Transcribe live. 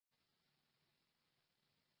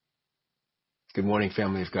Good morning,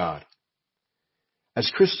 family of God. As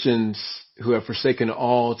Christians who have forsaken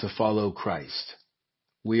all to follow Christ,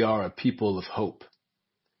 we are a people of hope.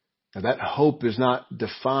 Now, that hope is not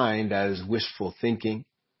defined as wishful thinking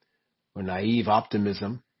or naive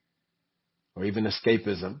optimism or even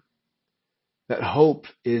escapism. That hope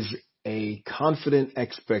is a confident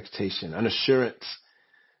expectation, an assurance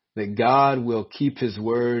that God will keep his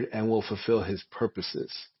word and will fulfill his purposes.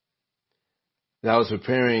 As I was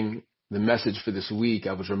preparing the message for this week,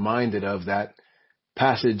 I was reminded of that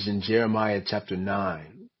passage in Jeremiah chapter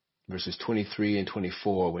 9, verses 23 and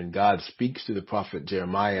 24, when God speaks to the prophet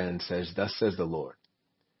Jeremiah and says, "Thus says the Lord,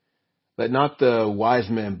 let not the wise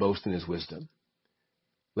man boast in his wisdom.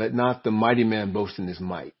 Let not the mighty man boast in his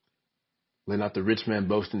might. Let not the rich man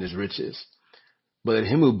boast in his riches. But let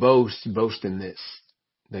him who boasts boast in this,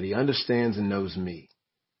 that he understands and knows me,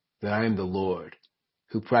 that I am the Lord,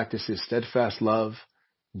 who practices steadfast love,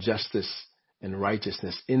 justice, and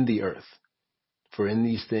righteousness in the earth. For in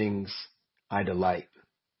these things I delight,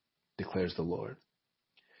 declares the Lord."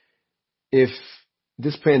 If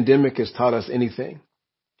this pandemic has taught us anything,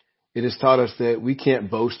 it has taught us that we can't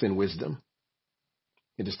boast in wisdom.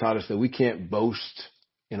 It has taught us that we can't boast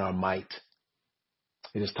in our might.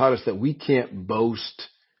 It has taught us that we can't boast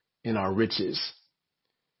in our riches.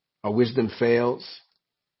 Our wisdom fails.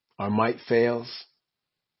 Our might fails.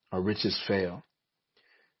 Our riches fail.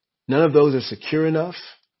 None of those are secure enough.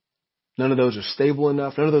 None of those are stable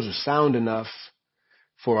enough. None of those are sound enough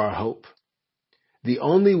for our hope. The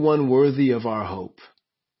only one worthy of our hope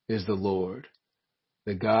is the Lord,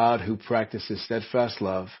 the God who practices steadfast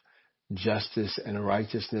love, justice, and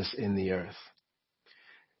righteousness in the earth.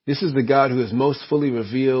 This is the God who is most fully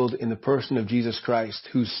revealed in the person of Jesus Christ,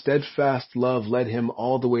 whose steadfast love led him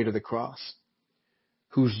all the way to the cross,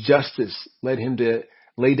 whose justice led him to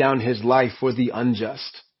lay down his life for the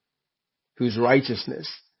unjust, whose righteousness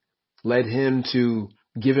led him to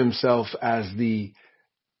give himself as the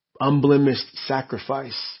unblemished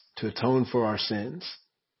sacrifice to atone for our sins.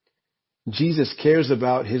 Jesus cares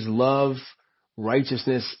about his love,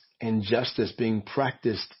 righteousness, and justice being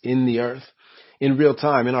practiced in the earth in real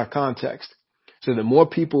time, in our context, so that more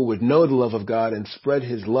people would know the love of God and spread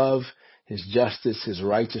his love, his justice, his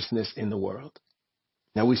righteousness in the world.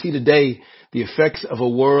 Now we see today the effects of a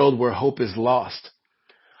world where hope is lost.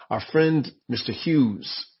 Our friend, Mr.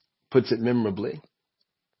 Hughes, puts it memorably.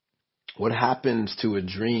 What happens to a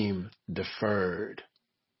dream deferred?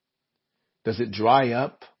 Does it dry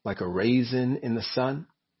up like a raisin in the sun?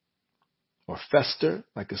 Or fester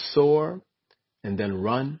like a sore and then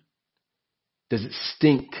run? Does it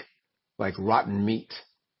stink like rotten meat?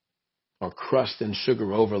 Or crust and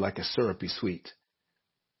sugar over like a syrupy sweet?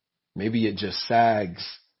 Maybe it just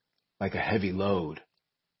sags like a heavy load.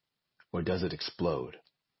 Or does it explode?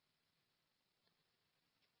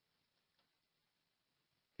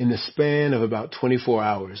 In the span of about 24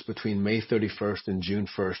 hours between May 31st and June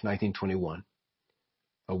 1st, 1921,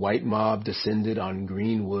 a white mob descended on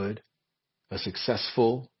Greenwood, a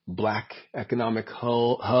successful black economic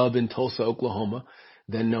hub in Tulsa, Oklahoma,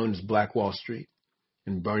 then known as Black Wall Street,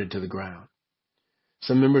 and burned it to the ground.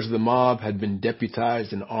 Some members of the mob had been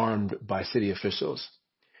deputized and armed by city officials.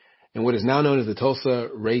 In what is now known as the Tulsa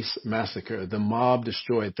Race Massacre, the mob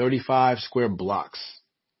destroyed 35 square blocks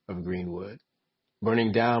of Greenwood,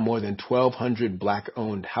 burning down more than 1,200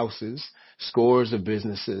 black-owned houses, scores of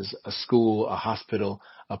businesses, a school, a hospital,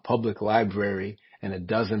 a public library, and a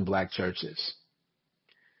dozen black churches.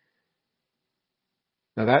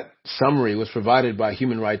 Now that summary was provided by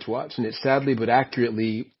Human Rights Watch, and it sadly but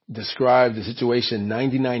accurately described the situation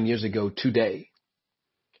 99 years ago today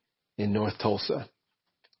in North Tulsa.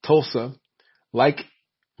 Tulsa, like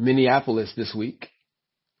Minneapolis this week,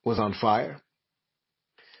 was on fire.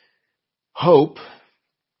 Hope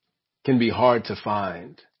can be hard to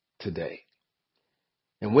find today.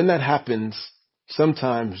 And when that happens,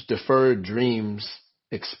 sometimes deferred dreams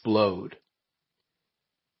explode.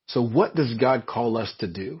 So what does God call us to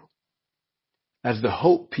do? As the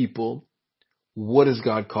hope people, what does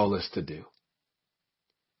God call us to do?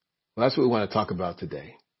 Well, that's what we want to talk about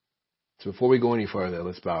today. So before we go any further,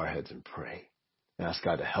 let's bow our heads and pray and ask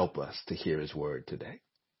God to help us to hear his word today.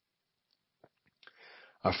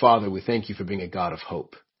 Our Father, we thank you for being a God of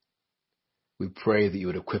hope. We pray that you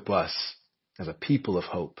would equip us as a people of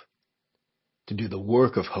hope to do the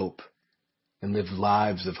work of hope and live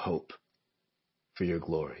lives of hope for your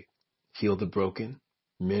glory. Heal the broken,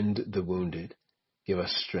 mend the wounded, give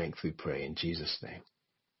us strength, we pray in Jesus' name.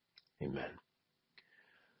 Amen.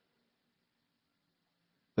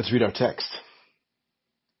 Let's read our text.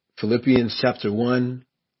 Philippians chapter 1,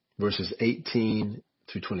 verses 18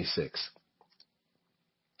 through 26.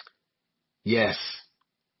 Yes,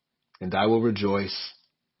 and I will rejoice.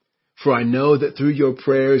 For I know that through your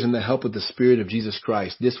prayers and the help of the Spirit of Jesus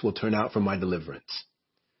Christ, this will turn out for my deliverance.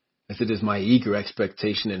 As it is my eager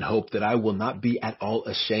expectation and hope that I will not be at all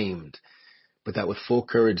ashamed, but that with full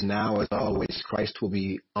courage now, as always, Christ will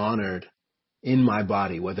be honored in my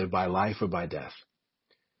body, whether by life or by death.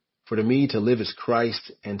 For to me, to live is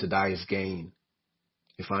Christ, and to die is gain.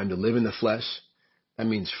 If I am to live in the flesh, that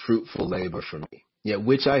means fruitful labor for me. Yet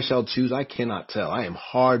which I shall choose, I cannot tell. I am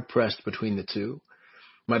hard pressed between the two.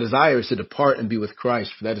 My desire is to depart and be with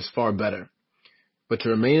Christ, for that is far better. But to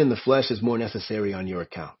remain in the flesh is more necessary on your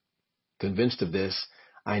account. Convinced of this,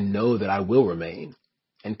 I know that I will remain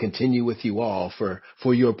and continue with you all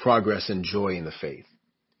for your progress and joy in the faith,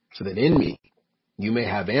 so that in me you may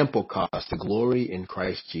have ample cause to glory in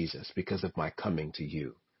Christ Jesus because of my coming to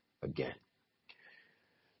you again.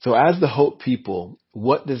 So as the Hope people,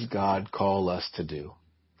 what does God call us to do?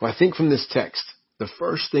 Well, I think from this text, the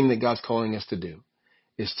first thing that God's calling us to do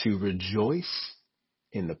is to rejoice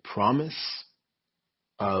in the promise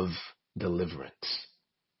of deliverance.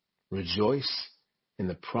 Rejoice in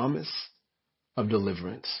the promise of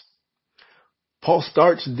deliverance. Paul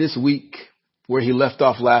starts this week where he left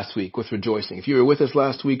off last week with rejoicing. If you were with us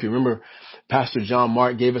last week, remember Pastor John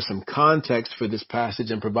Mark gave us some context for this passage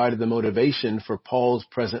and provided the motivation for Paul's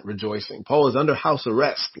present rejoicing. Paul is under house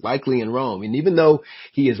arrest, likely in Rome. And even though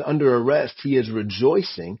he is under arrest, he is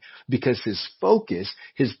rejoicing because his focus,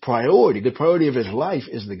 his priority, the priority of his life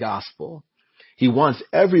is the gospel. He wants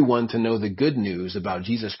everyone to know the good news about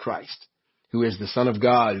Jesus Christ, who is the Son of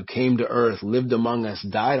God, who came to earth, lived among us,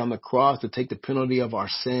 died on the cross to take the penalty of our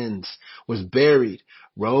sins, was buried,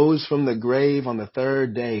 rose from the grave on the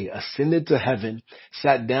third day, ascended to heaven,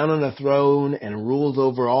 sat down on a throne, and rules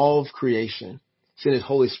over all of creation, sent his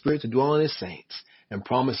Holy Spirit to dwell in his saints, and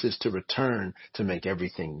promises to return to make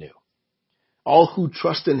everything new. All who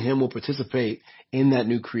trust in him will participate in that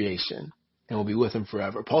new creation and will be with him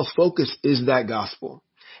forever. Paul's focus is that gospel.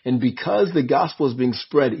 And because the gospel is being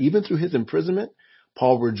spread even through his imprisonment,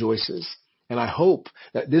 Paul rejoices. And I hope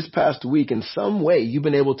that this past week, in some way, you've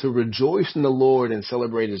been able to rejoice in the Lord and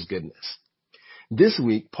celebrate his goodness. This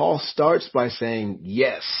week, Paul starts by saying,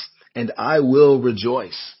 yes, and I will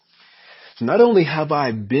rejoice. So not only have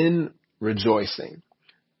I been rejoicing,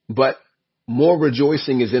 but more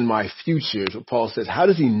rejoicing is in my future, is what Paul says. How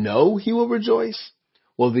does he know he will rejoice?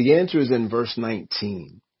 Well, the answer is in verse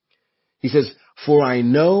 19. He says, for I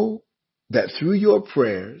know that through your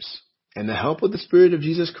prayers and the help of the Spirit of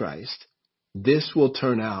Jesus Christ, this will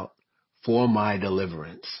turn out for my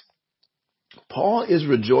deliverance. Paul is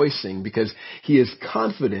rejoicing because he is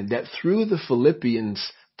confident that through the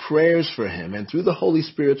Philippians' prayers for him and through the Holy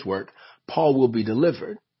Spirit's work, Paul will be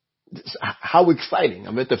delivered. How exciting.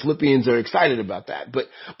 I bet the Philippians are excited about that. But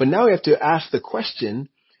now we have to ask the question,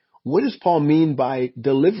 what does Paul mean by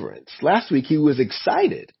deliverance? Last week he was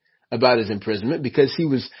excited about his imprisonment because he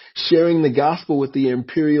was sharing the gospel with the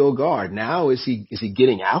imperial guard. Now is he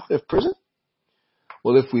getting out of prison?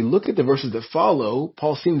 Well, if we look at the verses that follow,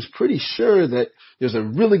 Paul seems pretty sure that there's a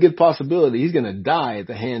really good possibility he's going to die at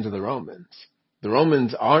the hands of the Romans. The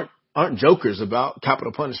Romans aren't jokers about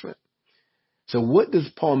capital punishment. So what does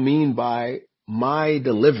Paul mean by my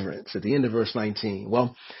deliverance at the end of verse 19?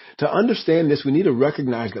 Well, to understand this, we need to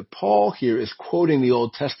recognize that Paul here is quoting the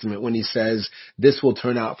Old Testament when he says, this will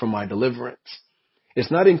turn out for my deliverance.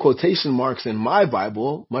 It's not in quotation marks in my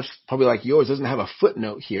Bible, much probably like yours, it doesn't have a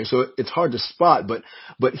footnote here, so it's hard to spot.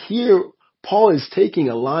 But here, Paul is taking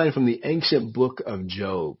a line from the ancient book of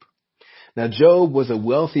Job. Now, Job was a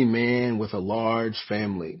wealthy man with a large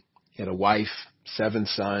family. He had a wife, 7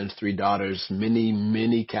 sons, 3 daughters,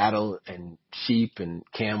 many cattle and sheep and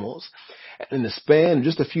camels. And in the span of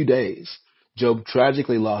just a few days, Job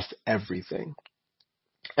tragically lost everything.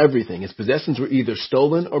 Everything. His possessions were either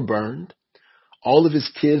stolen or burned. All of his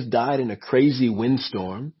kids died in a crazy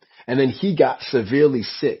windstorm. And then he got severely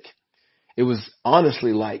sick. It was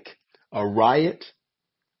honestly like a riot,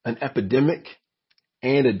 an epidemic,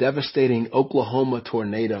 and a devastating Oklahoma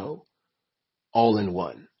tornado all in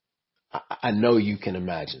one. I know you can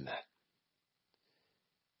imagine that.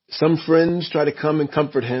 Some friends try to come and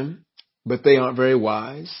comfort him, but they aren't very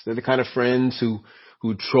wise. They're the kind of friends who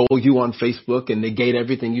troll you on Facebook and negate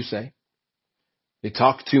everything you say. They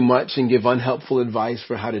talk too much and give unhelpful advice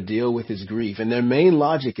for how to deal with his grief. And their main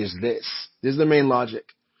logic is this. This is their main logic.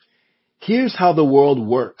 Here's how the world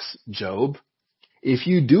works, Job. If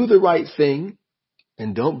you do the right thing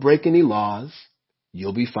and don't break any laws,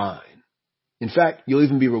 you'll be fine. In fact, you'll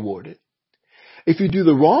even be rewarded. If you do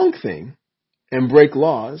the wrong thing and break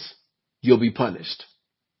laws, you'll be punished.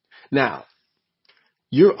 Now,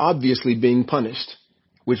 you're obviously being punished,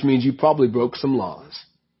 which means you probably broke some laws.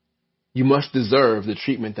 You must deserve the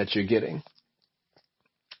treatment that you're getting.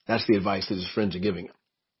 That's the advice that his friends are giving him.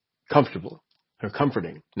 Comfortable or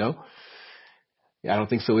comforting. No? I don't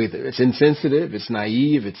think so either. It's insensitive, it's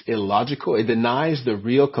naive, it's illogical. It denies the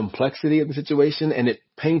real complexity of the situation, and it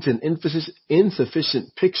paints an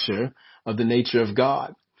insufficient picture of the nature of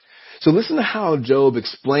God. So listen to how Job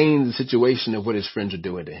explains the situation of what his friends are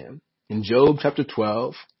doing to him. In Job chapter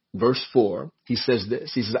 12, verse 4, he says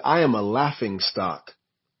this. He says, I am a laughing stock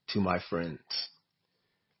to my friends.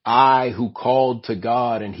 I who called to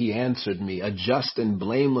God and he answered me, a just and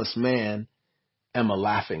blameless man, am a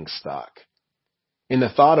laughing stock. In the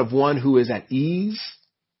thought of one who is at ease,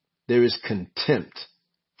 there is contempt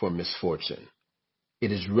for misfortune.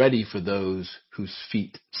 It is ready for those whose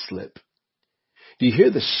feet slip. Do you hear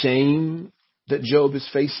the shame that Job is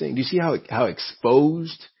facing? Do you see how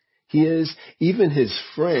exposed he is? Even his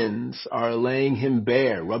friends are laying him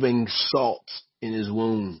bare, rubbing salt in his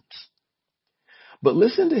wounds. But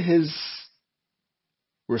listen to his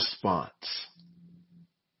response.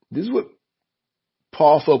 This is what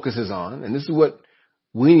Paul focuses on, and this is what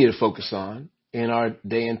we need to focus on in our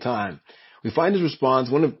day and time. We find his response,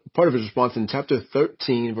 part of his response in chapter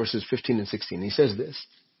 13, verses 15 and 16. He says this.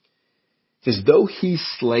 He says, though he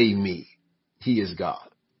slay me, he is God.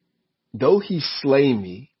 Though he slay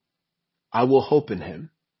me, I will hope in him.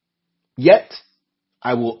 Yet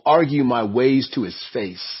I will argue my ways to his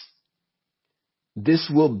face.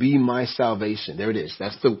 This will be my salvation. There it is.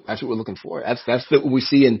 That's what we're looking for. That's what we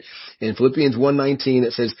see in Philippians 1:19.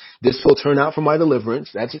 It says, this will turn out for my deliverance.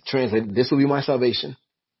 That's it translated. This will be my salvation.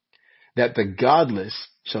 That the godless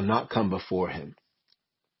shall not come before him.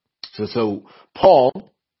 So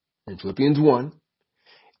Paul, in Philippians 1,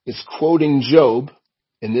 is quoting Job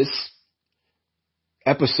in this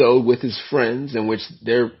episode with his friends in which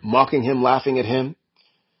they're mocking him, laughing at him.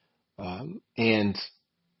 And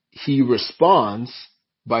he responds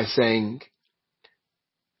by saying,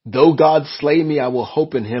 though God slay me, I will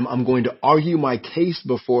hope in him. I'm going to argue my case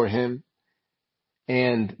before him.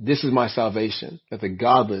 And this is my salvation, that the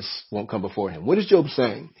godless won't come before him. What is Job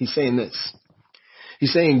saying? He's saying this.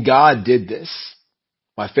 He's saying God did this.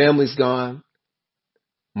 My family's gone.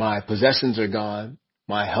 My possessions are gone.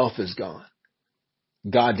 My health is gone.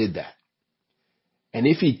 God did that. And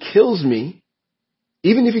if he kills me,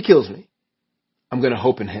 even if he kills me, I'm going to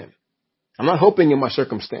hope in him. I'm not hoping in my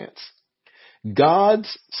circumstance.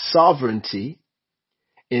 God's sovereignty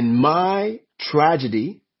in my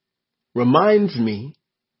tragedy reminds me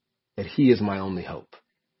that he is my only hope.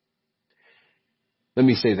 Let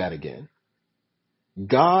me say that again.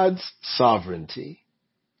 God's sovereignty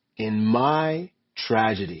in my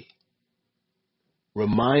tragedy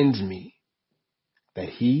reminds me that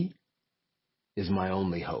he is my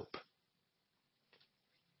only hope.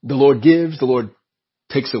 The Lord gives, the Lord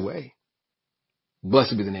takes away.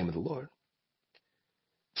 Blessed be the name of the Lord.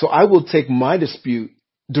 So I will take my dispute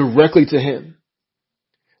directly to him.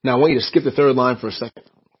 Now I want you to skip the third line for a second.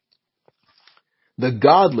 The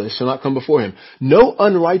godless shall not come before him. No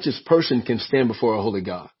unrighteous person can stand before a holy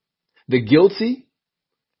God. The guilty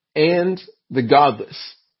and the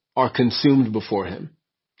godless are consumed before him.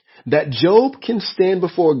 That Job can stand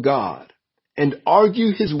before God and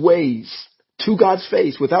argue his ways to God's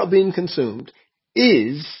face without being consumed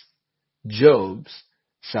is Job's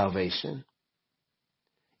salvation.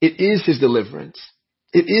 It is his deliverance.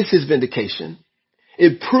 It is his vindication.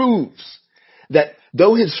 It proves that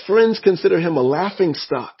though his friends consider him a laughing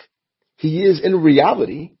stock, he is in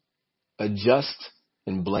reality a just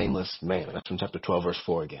and blameless man. That's from chapter 12, verse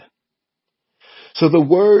 4 again. So the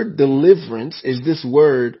word deliverance is this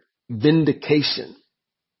word vindication.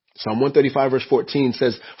 Psalm 135, verse 14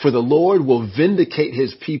 says, for the Lord will vindicate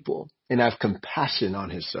his people and have compassion on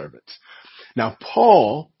his servants. Now,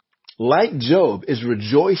 Paul, like Job, is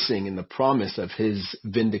rejoicing in the promise of his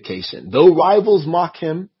vindication. Though rivals mock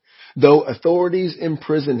him, though authorities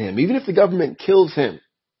imprison him, even if the government kills him,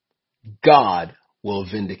 God will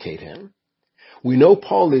vindicate him. We know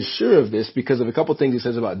Paul is sure of this because of a couple things he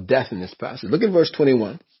says about death in this passage. Look at verse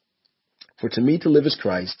 21. For to me to live is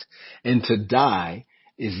Christ, and to die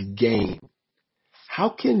is gain. How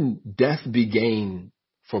can death be gain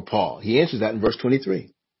for Paul? He answers that in verse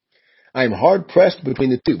 23. I am hard pressed between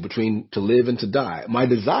the two, between to live and to die. My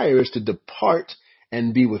desire is to depart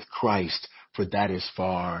and be with Christ, for that is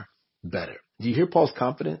far better. Do you hear Paul's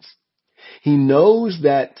confidence? He knows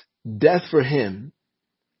that death for him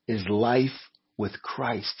is life with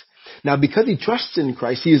Christ. Now, because he trusts in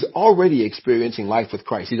Christ, he is already experiencing life with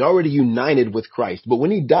Christ. He's already united with Christ. But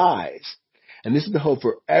when he dies, and this is the hope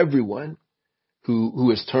for everyone, who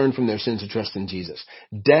has turned from their sins to trust in Jesus.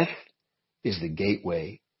 Death is the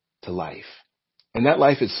gateway to life. And that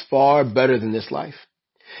life is far better than this life.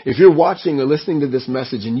 If you're watching or listening to this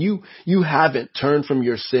message and you haven't turned from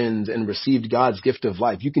your sins and received God's gift of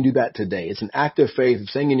life, you can do that today. It's an act of faith of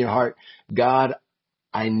saying in your heart, God,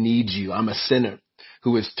 I need you. I'm a sinner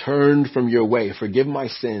who has turned from your way. Forgive my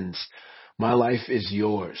sins. My life is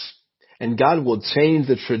yours. And God will change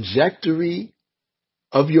the trajectory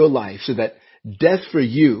of your life so that death for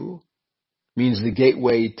you means the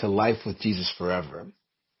gateway to life with Jesus forever,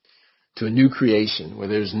 to a new creation where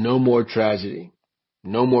there's no more tragedy,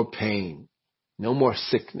 no more pain, no more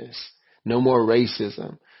sickness, no more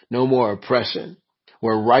racism, no more oppression,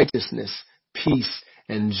 where righteousness, peace,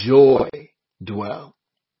 and joy dwell.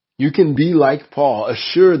 You can be like Paul,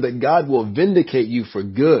 assured that God will vindicate you for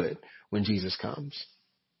good when Jesus comes.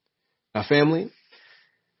 Now, family,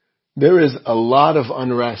 there is a lot of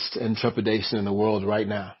unrest and trepidation in the world right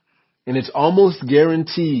now. And it's almost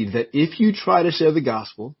guaranteed that if you try to share the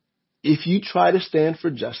gospel, if you try to stand for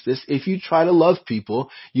justice, if you try to love people,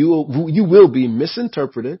 you will be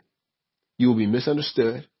misinterpreted, you will be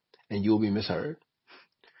misunderstood, and you will be misheard.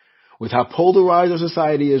 With how polarized our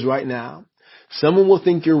society is right now, someone will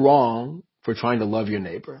think you're wrong for trying to love your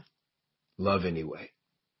neighbor. Love anyway.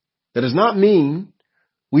 That does not mean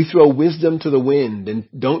we throw wisdom to the wind and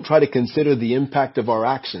don't try to consider the impact of our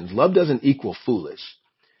actions. Love doesn't equal foolish.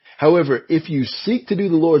 However, if you seek to do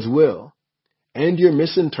the Lord's will and you're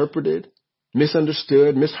misinterpreted,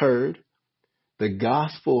 misunderstood, misheard, the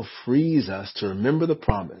gospel frees us to remember the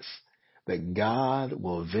promise that God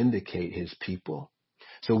will vindicate his people.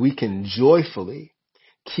 So we can joyfully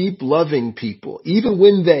keep loving people, even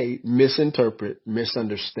when they misinterpret,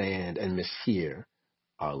 misunderstand, and mishear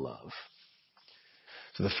our love.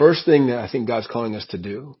 So the first thing that I think God's calling us to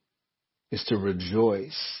do is to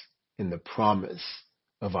rejoice in the promise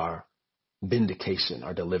of our vindication,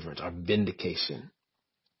 our deliverance, our vindication.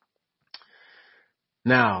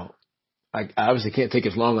 Now, I obviously can't take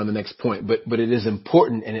as long on the next point, but it is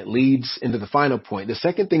important and it leads into the final point. The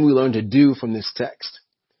second thing we learn to do from this text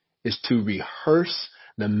is to rehearse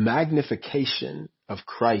the magnification of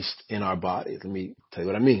Christ in our bodies. Let me tell you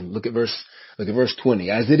what I mean. Look at verse 20.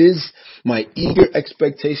 As it is my eager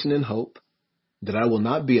expectation and hope that I will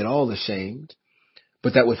not be at all ashamed,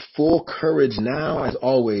 but that with full courage now, as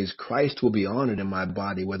always, Christ will be honored in my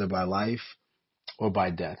body, whether by life or by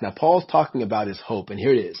death. Now, Paul's talking about his hope, and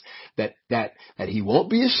here it is, that he won't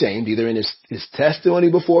be ashamed, either in his testimony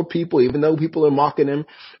before people, even though people are mocking him,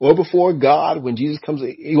 or before God when Jesus comes.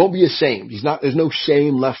 He won't be ashamed. There's no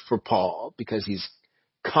shame left for Paul because he's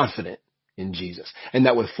confident in Jesus. And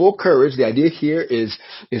that with full courage, the idea here is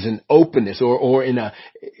an openness or in a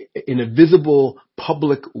visible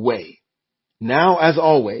public way. Now, as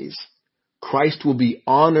always, Christ will be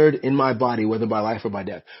honored in my body, whether by life or by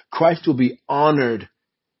death. Christ will be honored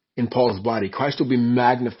in Paul's body. Christ will be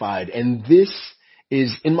magnified. And this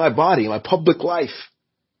is in my body, my public life,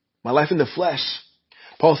 my life in the flesh.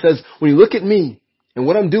 Paul says, when you look at me and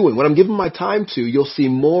what I'm doing, what I'm giving my time to, you'll see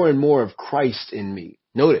more and more of Christ in me.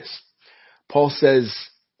 Notice, Paul says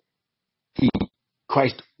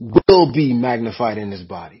Christ will be magnified in his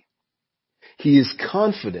body. He is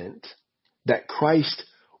confident that Christ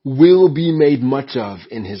will be made much of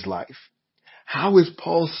in his life. How is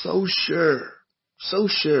Paul so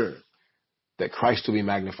sure that Christ will be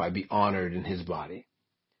magnified, be honored in his body?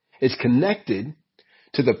 It's connected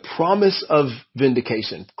to the promise of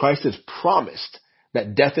vindication. Christ has promised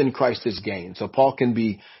that death in Christ is gain. So Paul can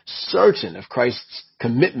be certain of Christ's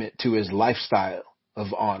commitment to his lifestyle of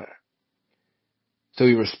honor. So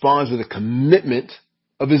he responds with a commitment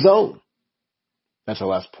of his own. That's our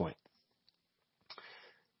last point.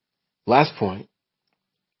 Last point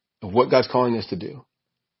of what God's calling us to do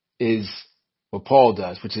is what Paul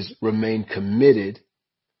does, which is remain committed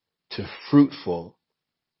to fruitful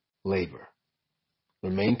labor.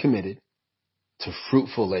 Remain committed to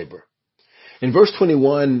fruitful labor. In verse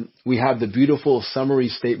 21, we have the beautiful summary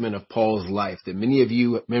statement of Paul's life that many of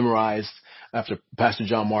you memorized after Pastor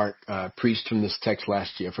John Mark preached from this text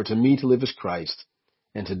last year. For to me to live is Christ,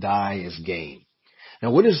 and to die is gain.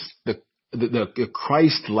 Now, what does the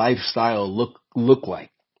Christ lifestyle look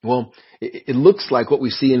like? Well, it looks like what we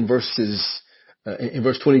see in verse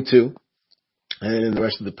 22 and in the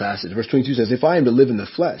rest of the passage. Verse 22 says, if I am to live in the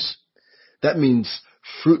flesh, that means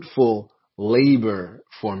fruitful labor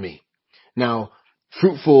for me. Now,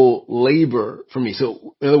 fruitful labor for me.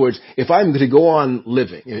 So, in other words, if I'm going to go on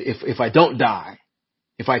living, if I don't die,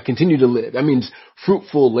 if I continue to live, that means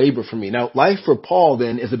fruitful labor for me. Now, life for Paul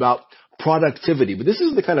then is about productivity. But this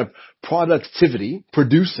is the kind of productivity,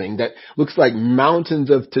 producing, that looks like mountains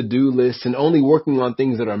of to-do lists and only working on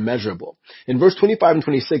things that are measurable. In verse 25 and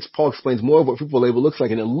 26, Paul explains more of what fruitful labor looks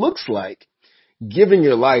like, and it looks like giving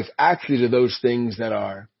your life actually to those things that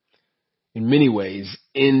are, in many ways,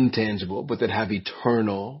 intangible, but that have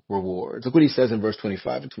eternal rewards. Look what he says in verse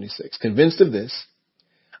 25 and 26. Convinced of this,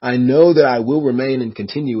 I know that I will remain and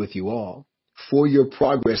continue with you all for your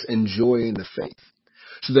progress and joy in the faith,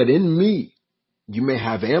 so that in me you may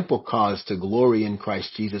have ample cause to glory in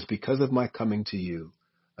Christ Jesus because of my coming to you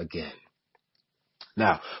again.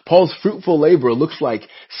 Now, Paul's fruitful labor looks like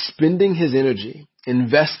spending his energy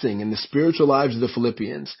investing in the spiritual lives of the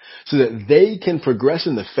Philippians so that they can progress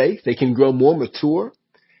in the faith, they can grow more mature,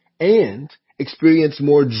 and experience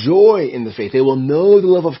more joy in the faith. They will know the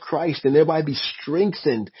love of Christ and thereby be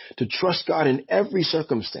strengthened to trust God in every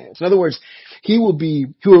circumstance. In other words, he will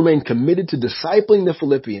remain committed to discipling the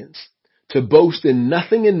Philippians, to boast in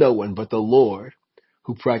nothing and no one but the Lord,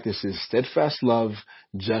 who practices steadfast love,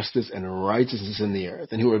 justice, and righteousness in the earth,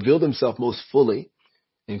 and who revealed himself most fully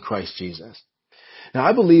in Christ Jesus. Now,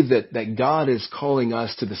 I believe that God is calling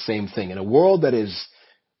us to the same thing. In a world that is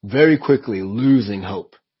very quickly losing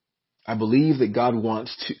hope, I believe that God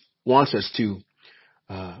wants us to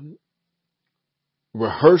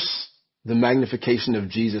rehearse the magnification of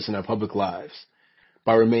Jesus in our public lives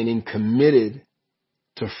by remaining committed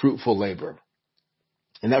to fruitful labor.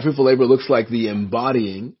 And that fruitful labor looks like the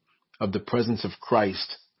embodying of the presence of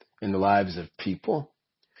Christ in the lives of people.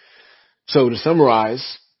 So to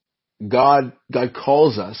summarize, God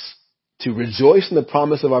calls us to rejoice in the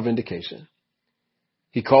promise of our vindication.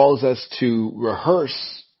 He calls us to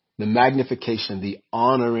rehearse the magnification, the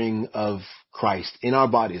honoring of Christ in our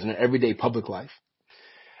bodies, in our everyday public life.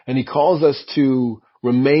 And he calls us to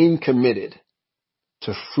remain committed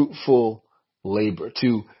to fruitful labor,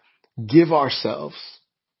 to give ourselves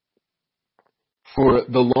for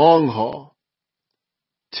the long haul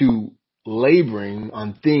to laboring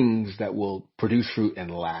on things that will produce fruit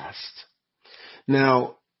and last.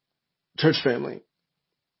 Now, church family,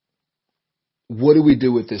 what do we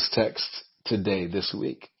do with this text today, this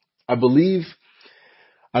week? I believe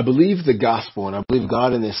the gospel, and I believe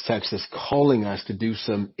God in this text is calling us to do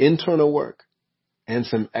some internal work and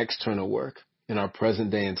some external work in our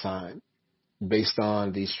present day and time based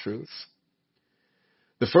on these truths.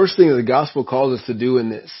 The first thing that the gospel calls us to do in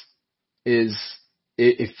this is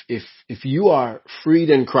if you are freed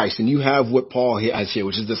in Christ and you have what Paul has here,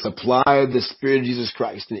 which is the supply of the Spirit of Jesus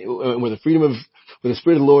Christ, and where the Spirit of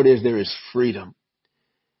the Lord is, there is freedom.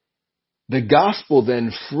 The gospel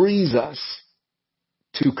then frees us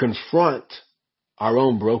to confront our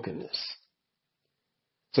own brokenness.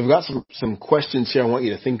 So I've got some questions here I want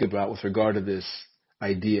you to think about with regard to this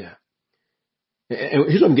idea. And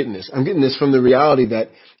here's what I'm getting this. I'm getting this from the reality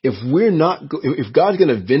that if God's going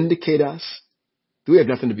to vindicate us, we have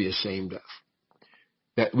nothing to be ashamed of.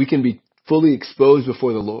 That we can be fully exposed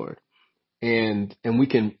before the Lord and we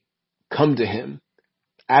can come to him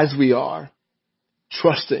as we are,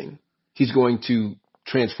 trusting he's going to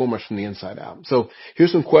transform us from the inside out. So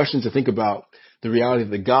here's some questions to think about the reality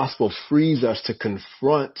that the gospel frees us to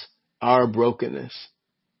confront our brokenness.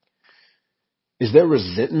 Is there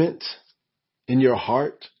resentment in your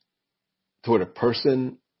heart toward a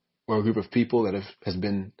person or a group of people that has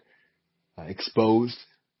been exposed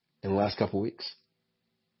in the last couple of weeks?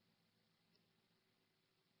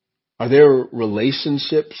 Are there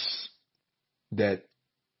relationships that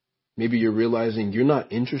maybe you're realizing you're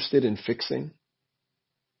not interested in fixing?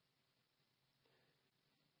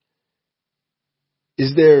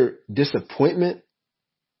 Is there disappointment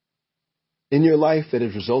in your life that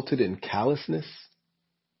has resulted in callousness?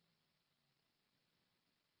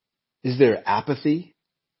 Is there apathy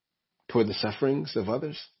toward the sufferings of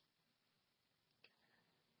others?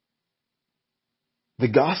 The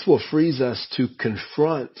gospel frees us to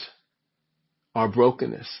confront our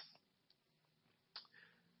brokenness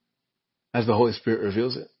as the Holy Spirit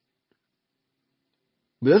reveals it.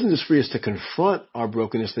 But it doesn't just free us to confront our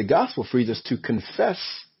brokenness. The gospel frees us to confess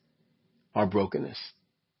our brokenness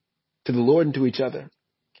to the Lord and to each other.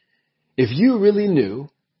 If you really knew,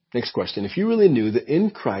 next question, if you really knew that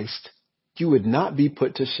in Christ you would not be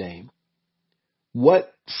put to shame,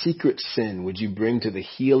 what secret sin would you bring to the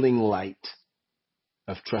healing light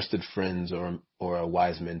of trusted friends or a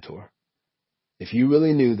wise mentor? If you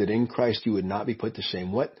really knew that in Christ you would not be put to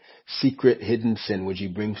shame, what secret hidden sin would you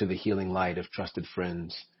bring to the healing light of trusted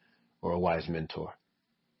friends or a wise mentor?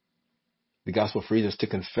 The gospel frees us to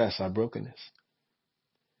confess our brokenness.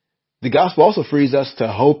 The gospel also frees us to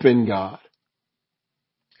hope in God.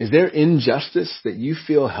 Is there injustice that you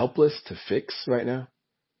feel helpless to fix right now?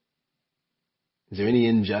 Is there any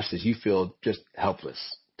injustice you feel just helpless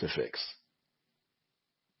to fix?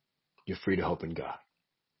 You're free to hope in God.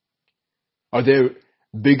 Are there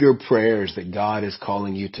bigger prayers that God is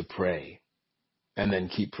calling you to pray and then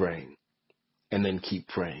keep praying and then keep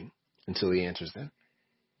praying until He answers them?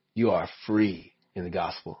 You are free in the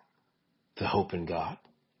gospel to hope in God.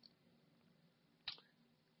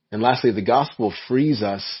 And lastly, the gospel frees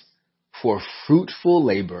us for fruitful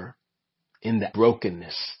labor in the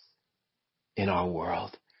brokenness in our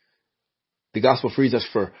world. The gospel frees us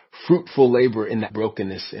for fruitful labor in that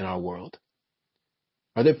brokenness in our world.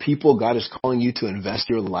 Are there people God is calling you to invest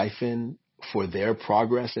your life in for their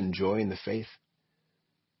progress and joy in the faith?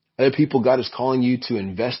 Are there people God is calling you to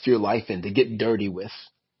invest your life in, to get dirty with,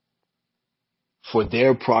 for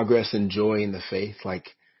their progress and joy in the faith, like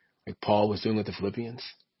Paul was doing with the Philippians?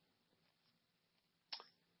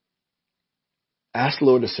 Ask the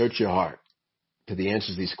Lord to search your heart to the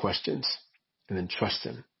answers to these questions, and then trust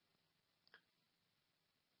Him.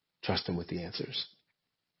 Trust Him with the answers.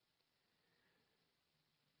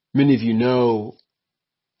 Many of you know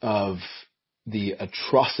of the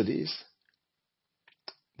atrocities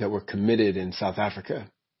that were committed in South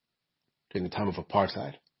Africa during the time of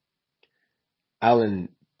apartheid. Alan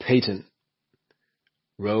Paton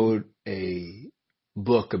wrote a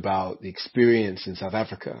book about the experience in South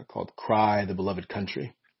Africa called Cry, the Beloved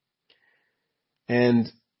Country. And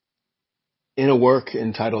in a work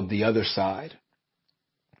entitled The Other Side,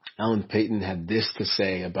 Alan Paton had this to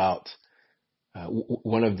say about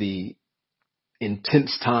one of the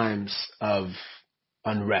intense times of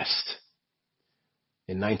unrest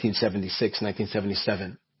in 1976,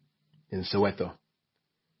 1977 in Soweto.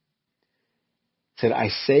 He said, "I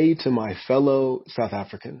say to my fellow South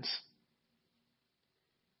Africans,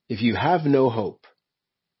 if you have no hope,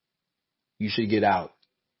 you should get out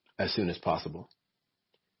as soon as possible.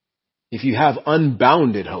 If you have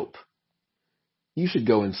unbounded hope, you should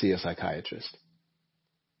go and see a psychiatrist.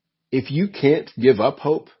 If you can't give up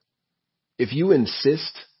hope, if you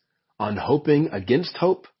insist on hoping against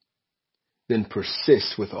hope, then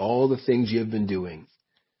persist with all the things you have been doing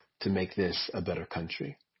to make this a better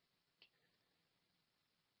country."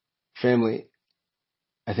 Family,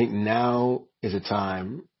 I think now is a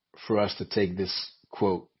time for us to take this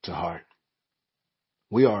quote to heart.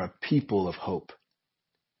 We are a people of hope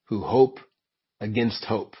who hope against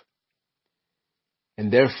hope.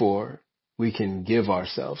 And therefore, we can give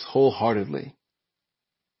ourselves wholeheartedly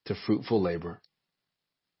to fruitful labor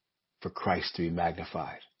for Christ to be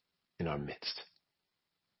magnified in our midst.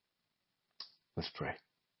 Let's pray.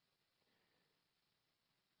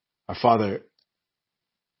 Our Father,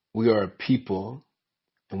 we are a people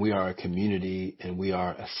and we are a community and we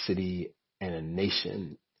are a city and a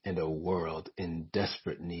nation and a world in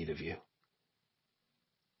desperate need of you.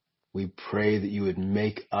 We pray that you would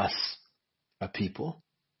make us a people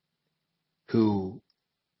who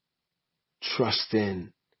trust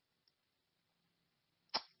in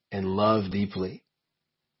and love deeply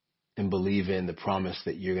and believe in the promise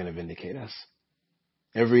that you're going to vindicate us.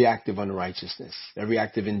 Every act of unrighteousness, every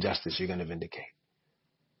act of injustice, you're going to vindicate.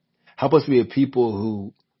 Help us be a people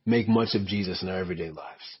who make much of Jesus in our everyday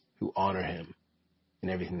lives, who honor him in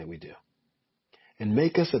everything that we do. And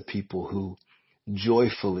make us a people who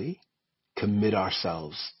joyfully commit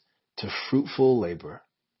ourselves to fruitful labor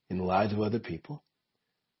in the lives of other people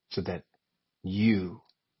so that you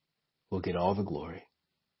will get all the glory.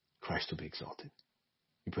 Christ will be exalted.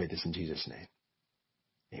 We pray this in Jesus' name.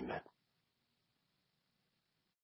 Amen.